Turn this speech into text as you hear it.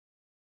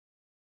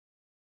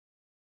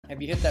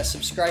Have you hit that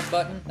subscribe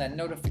button, that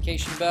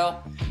notification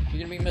bell?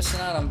 You're going to be missing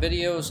out on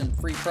videos and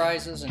free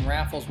prizes and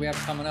raffles we have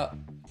coming up.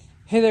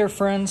 Hey there,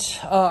 friends.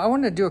 I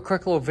wanted to do a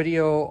quick little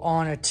video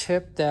on a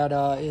tip that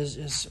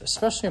is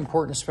especially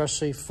important,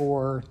 especially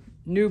for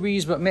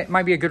newbies, but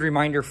might be a good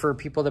reminder for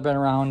people that have been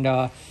around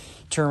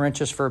turn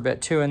wrenches for a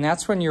bit too. And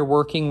that's when you're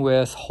working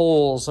with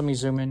holes, let me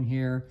zoom in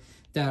here,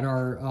 that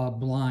are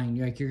blind.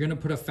 Like you're gonna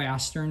put a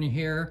fastener in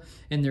here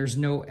and there's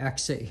no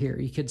exit here.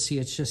 You can see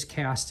it's just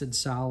casted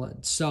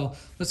solid. So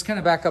let's kind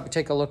of back up and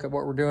take a look at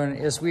what we're doing.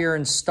 Is we are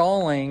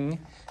installing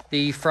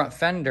the front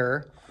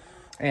fender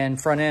and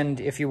front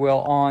end, if you will,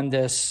 on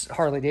this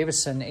Harley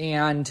Davidson.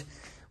 And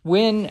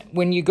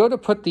when you go to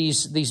put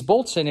these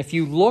bolts in, if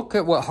you look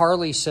at what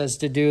Harley says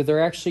to do,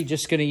 they're actually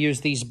just going to use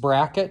these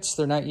brackets.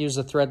 They're not use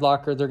a thread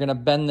locker. They're going to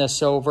bend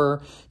this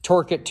over,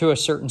 torque it to a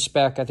certain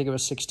spec. I think it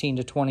was 16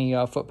 to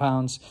 20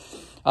 foot-pounds.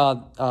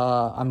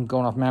 I'm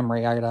going off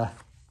memory. I got to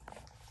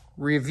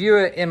review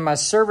it in my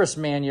service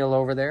manual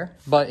over there.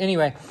 But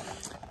anyway,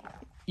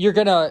 you're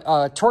going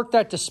to torque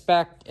that to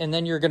spec, and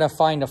then you're going to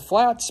find a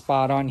flat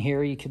spot on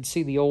here. You can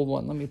see the old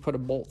one. Let me put a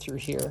bolt through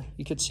here.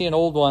 You could see an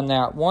old one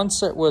that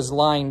once it was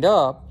lined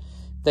up,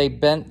 they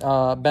bent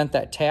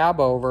that tab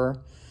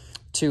over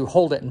to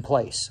hold it in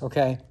place,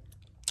 okay?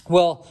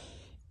 Well,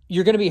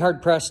 you're going to be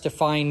hard-pressed to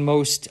find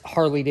most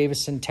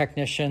Harley-Davidson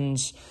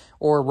technicians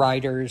or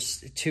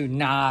riders to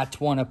not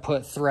want to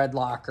put thread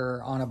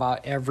locker on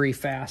about every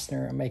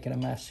fastener. I'm making a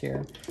mess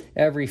here.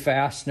 Every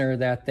fastener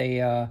that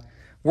they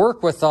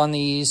work with on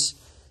these,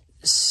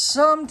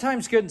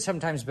 sometimes good and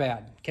sometimes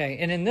bad, okay?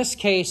 And in this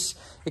case,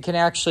 it can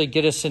actually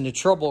get us into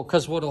trouble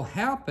because what will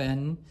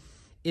happen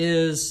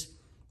is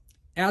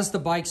as the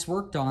bike's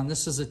worked on,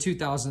 this is a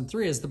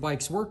 2003, as the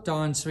bike's worked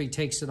on, so he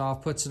takes it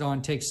off, puts it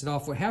on, takes it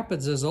off. What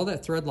happens is all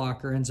that thread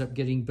locker ends up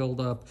getting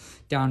built up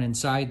down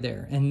inside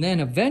there. And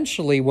then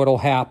eventually what will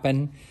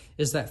happen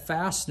is that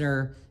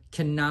fastener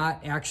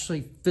cannot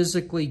actually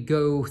physically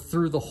go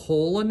through the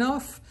hole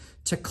enough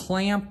to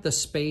clamp the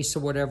space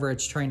of whatever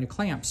it's trying to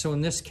clamp. So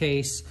in this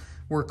case,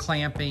 we're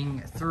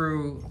clamping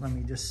through, let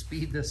me just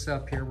speed this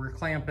up here. We're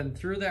clamping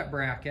through that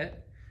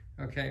bracket,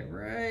 okay,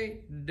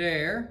 right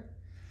there.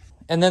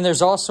 And then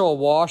there's also a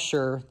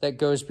washer that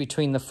goes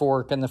between the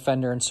fork and the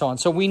fender and so on.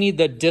 So we need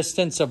the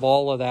distance of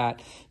all of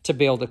that to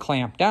be able to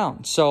clamp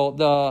down.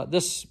 So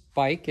this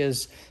bike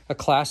is a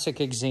classic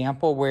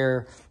example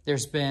where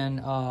there's been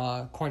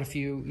quite a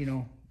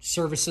few,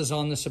 services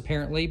on this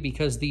apparently,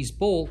 because these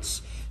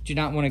bolts do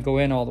not want to go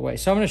in all the way.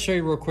 So I'm going to show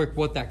you real quick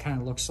what that kind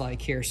of looks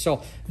like here.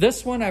 So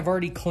this one I've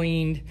already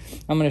cleaned.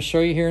 I'm going to show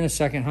you here in a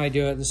second how I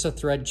do it. This is a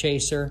thread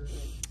chaser.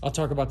 I'll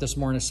talk about this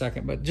more in a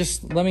second, but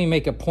just let me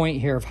make a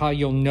point here of how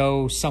you'll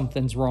know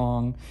something's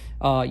wrong.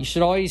 You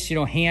should always,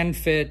 hand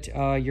fit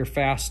your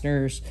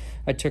fasteners.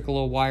 I took a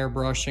little wire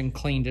brush and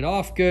cleaned it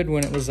off good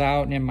when it was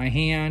out and in my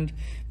hand.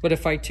 But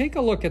if I take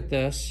a look at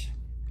this,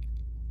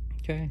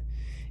 okay,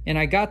 and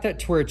I got that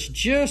to where it's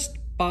just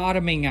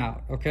bottoming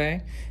out,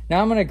 okay?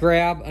 Now I'm gonna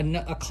grab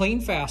a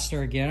clean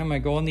fastener again. I'm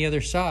gonna go on the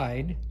other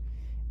side.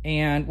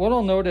 And what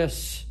I'll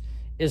notice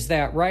is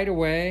that right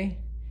away,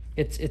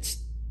 it's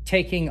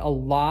taking a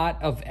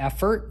lot of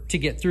effort to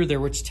get through there,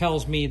 which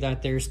tells me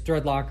that there's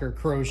thread locker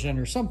corrosion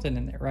or something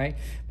in there, right?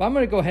 But I'm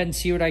gonna go ahead and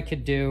see what I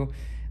could do.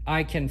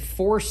 I can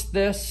force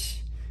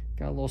this.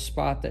 Got a little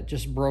spot that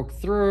just broke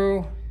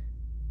through.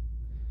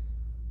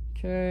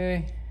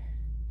 Okay.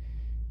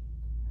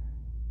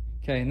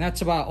 Okay, and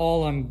that's about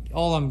all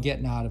I'm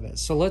getting out of it.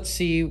 So let's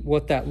see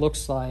what that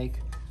looks like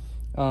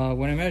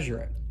when I measure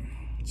it.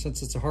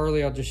 Since it's a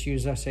Harley, I'll just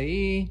use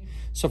SAE.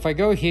 So if I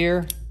go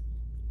here,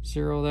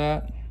 zero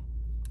that,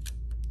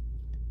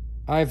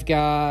 I've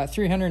got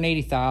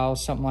 380 thou,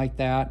 something like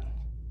that.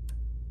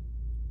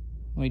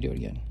 Let me do it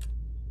again.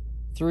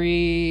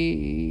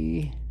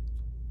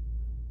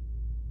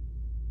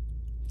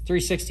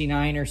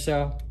 369 or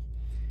so.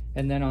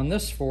 And then on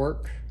this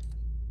fork,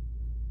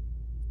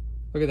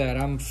 look at that,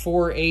 I'm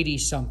 480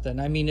 something.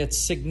 I mean, it's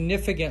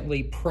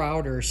significantly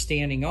prouder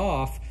standing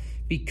off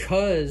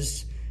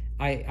because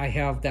I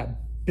have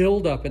that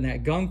buildup and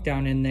that gunk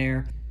down in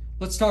there.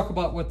 Let's talk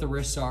about what the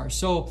risks are.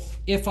 So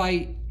if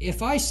I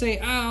say,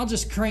 I'll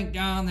just crank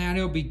down that,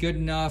 it'll be good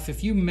enough.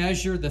 If you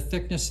measure the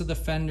thickness of the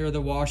fender,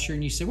 the washer,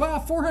 and you say, well,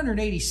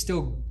 480 is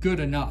still good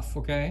enough,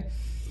 okay?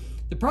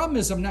 The problem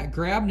is I'm not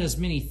grabbing as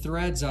many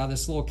threads out of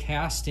this little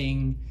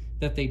casting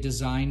that they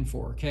designed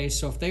for, okay?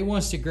 So if they want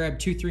us to grab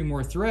 2-3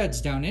 more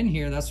threads down in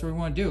here, that's what we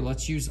want to do.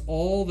 Let's use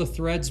all the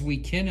threads we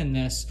can in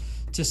this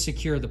to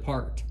secure the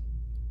part.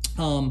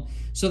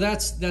 So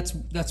that's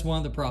one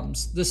of the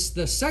problems. The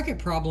second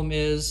problem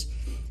is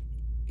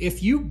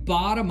if you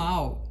bottom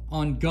out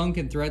on gunk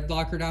and thread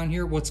locker down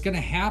here, what's going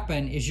to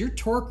happen is your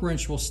torque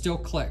wrench will still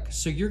click.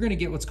 So you're going to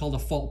get what's called a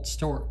false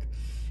torque.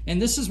 And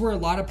this is where a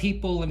lot of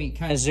people, let me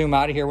kind of zoom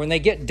out of here, when they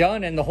get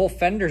done and the whole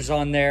fender's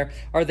on there,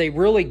 are they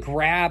really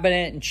grabbing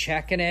it and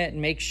checking it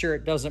and make sure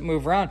it doesn't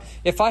move around?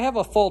 If I have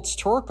a false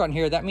torque on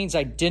here, that means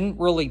I didn't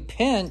really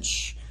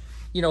pinch,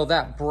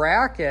 that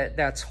bracket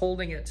that's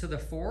holding it to the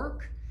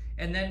fork.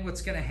 And then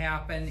what's going to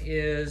happen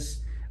is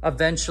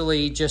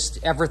eventually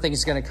just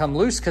everything's going to come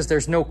loose because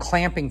there's no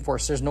clamping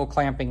force. There's no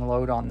clamping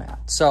load on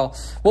that. So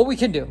what we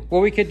can do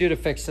to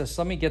fix this,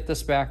 let me get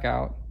this back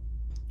out.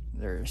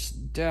 There's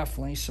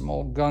definitely some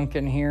old gunk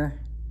in here.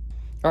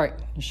 All right,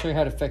 I'll show you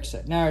how to fix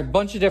it. Now, a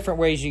bunch of different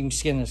ways you can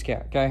skin this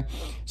cat, okay?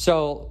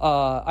 So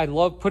I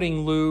love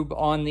putting lube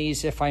on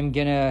these if I'm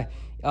gonna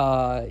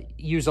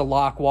use a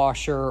lock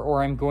washer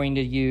or I'm going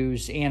to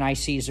use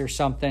anti-seize or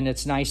something.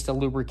 It's nice to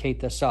lubricate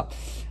this up.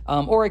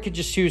 Or I could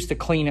just choose to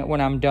clean it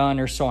when I'm done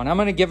or so on. I'm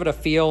gonna give it a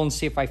feel and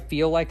see if I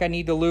feel like I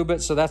need to lube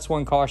it. So that's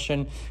one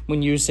caution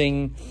when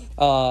using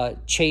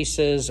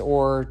chases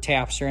or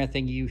taps or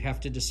anything. You have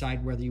to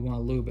decide whether you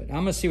wanna lube it. I'm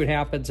gonna see what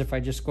happens if I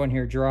just go in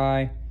here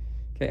dry.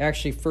 Okay,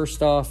 actually,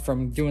 first off,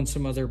 from doing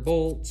some other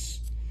bolts,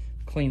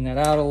 clean that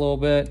out a little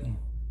bit. And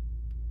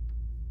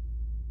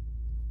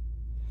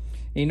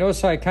you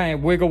notice how I kind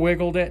of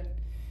wiggled it?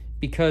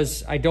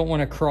 Because I don't want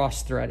to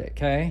cross thread it,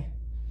 okay?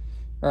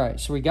 All right,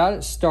 so we got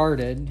it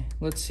started.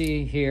 Let's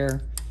see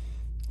here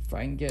if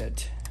I can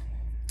get...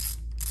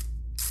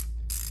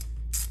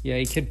 Yeah,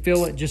 you can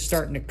feel it just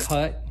starting to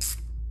cut.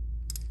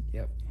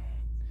 Yep.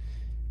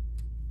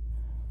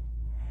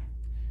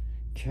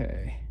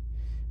 Okay.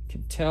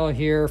 Can tell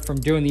here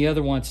from doing the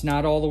other one, it's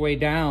not all the way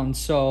down.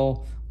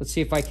 So let's see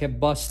if I can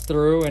bust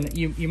through. And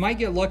you might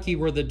get lucky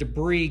where the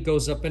debris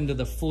goes up into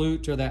the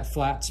flute or that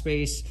flat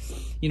space,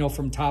 you know,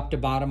 from top to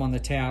bottom on the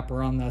tap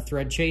or on the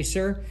thread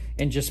chaser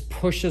and just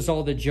pushes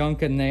all the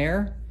junk in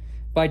there.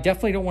 But I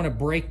definitely don't want to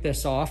break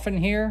this off in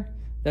here.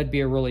 That'd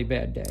be a really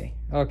bad day.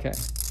 Okay,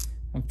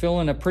 I'm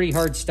feeling a pretty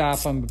hard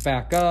stop. I'm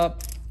back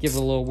up, give it a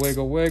little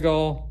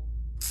wiggle.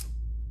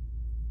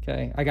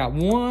 Okay, I got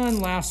one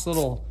last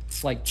little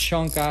like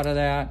chunk out of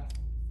that.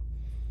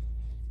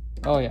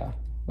 Oh yeah,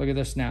 look at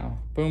this now.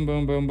 Boom,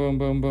 boom, boom, boom,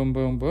 boom, boom,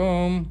 boom,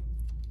 boom.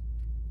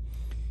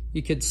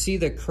 You could see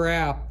the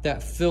crap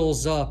that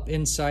fills up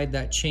inside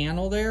that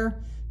channel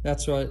there.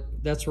 That's where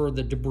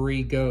the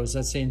debris goes.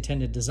 That's the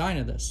intended design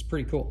of this.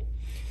 Pretty cool.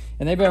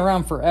 And they've been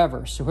around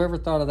forever. So whoever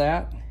thought of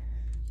that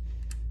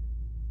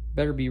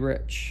better be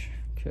rich.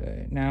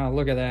 Okay, now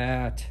look at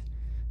that.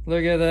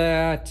 Look at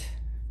that.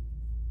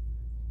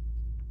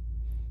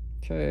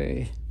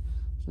 Okay,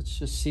 let's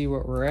just see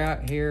what we're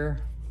at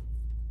here.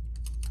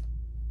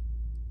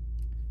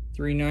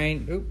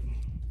 3.9. Oop.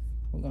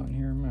 Hold on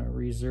here. I'm gonna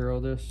re-zero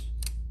this.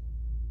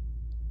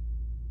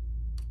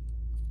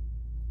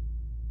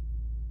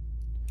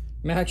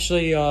 I'm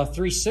actually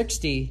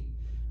 360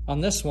 on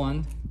this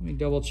one. Let me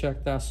double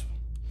check this.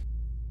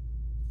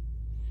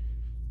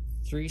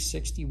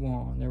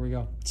 361. There we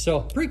go.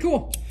 So pretty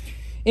cool.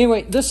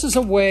 Anyway, this is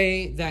a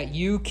way that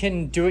you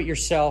can do it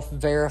yourself,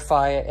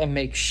 verify it, and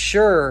make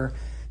sure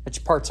that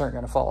your parts aren't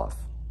going to fall off.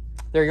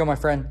 There you go, my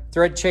friend.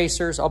 Thread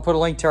chasers. I'll put a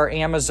link to our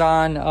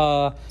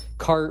Amazon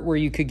cart where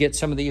you could get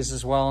some of these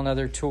as well and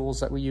other tools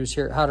that we use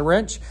here at How to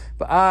Wrench.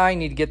 But I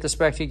need to get this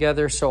back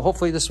together. So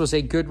hopefully this was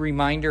a good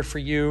reminder for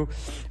you.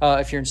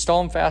 If you're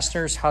installing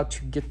fasteners, how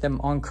to get them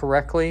on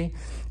correctly.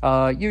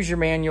 Use your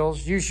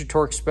manuals, use your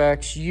torque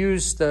specs,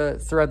 use the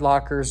thread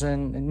lockers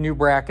and new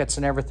brackets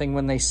and everything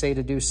when they say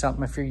to do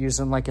something. If you're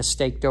using like a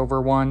staked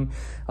over one,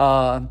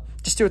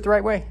 just do it the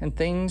right way and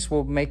things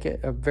will make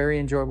it a very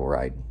enjoyable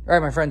ride. All right,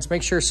 my friends,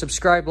 make sure to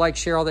subscribe, like,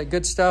 share, all that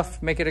good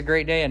stuff. Make it a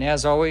great day. And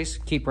as always,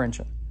 keep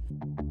wrenching.